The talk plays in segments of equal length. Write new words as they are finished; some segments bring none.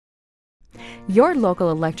Your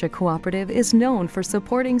local electric cooperative is known for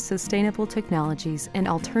supporting sustainable technologies and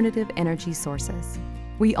alternative energy sources.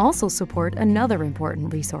 We also support another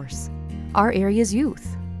important resource, our area's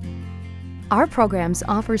youth. Our programs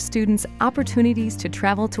offer students opportunities to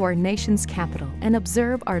travel to our nation's capital and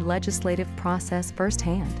observe our legislative process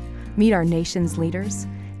firsthand, meet our nation's leaders,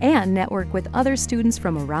 and network with other students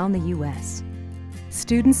from around the U.S.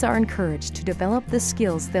 Students are encouraged to develop the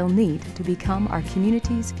skills they'll need to become our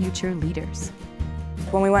community's future leaders.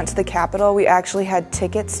 When we went to the Capitol, we actually had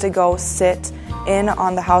tickets to go sit in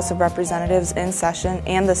on the House of Representatives in session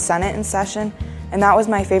and the Senate in session, and that was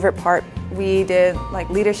my favorite part. We did like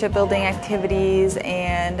leadership building activities,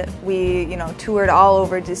 and we toured all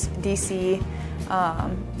over DC.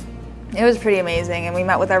 It was pretty amazing, and we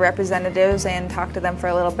met with our representatives and talked to them for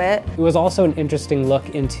a little bit. It was also an interesting look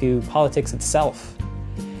into politics itself.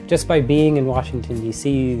 Just by being in Washington,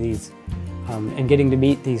 D.C., and getting to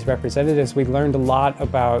meet these representatives, we learned a lot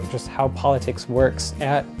about just how politics works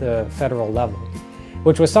at the federal level,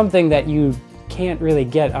 which was something that you can't really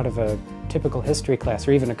get out of a typical history class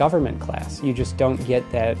or even a government class. You just don't get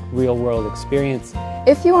that real-world experience.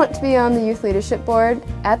 If you want to be on the Youth Leadership Board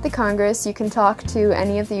at the Congress, you can talk to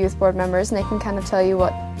any of the youth board members and they can kind of tell you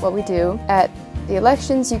what we do. At the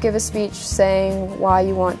elections, you give a speech saying why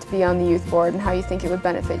you want to be on the youth board and how you think it would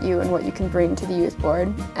benefit you and what you can bring to the youth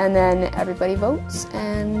board. And then everybody votes,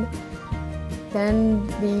 and then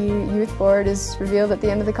the youth board is revealed at the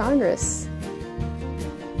end of the Congress.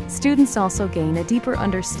 Students also gain a deeper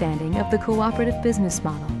understanding of the cooperative business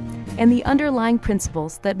model and the underlying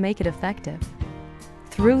principles that make it effective.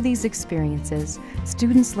 Through these experiences,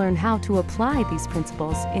 students learn how to apply these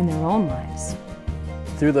principles in their own lives.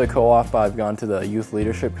 Through the co-op, I've gone to the Youth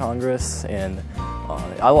Leadership Congress, and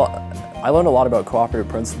I learned a lot about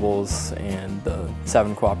cooperative principles and the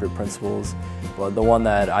 7 cooperative principles, but the one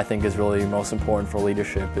that I think is really most important for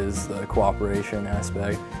leadership is the cooperation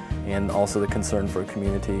aspect and also the concern for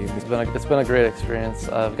community. It's been a great experience.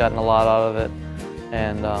 I've gotten a lot out of it,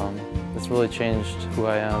 and it's really changed who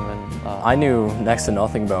I am. And I knew next to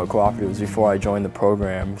nothing about cooperatives before I joined the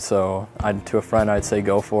program, so to a friend I'd say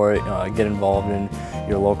go for it, get involved in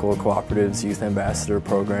your local cooperative's Youth Ambassador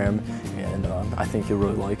program, and I think you'll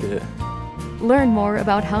really like it. Learn more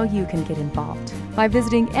about how you can get involved by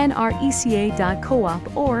visiting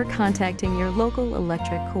nreca.coop or contacting your local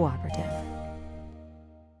electric cooperative.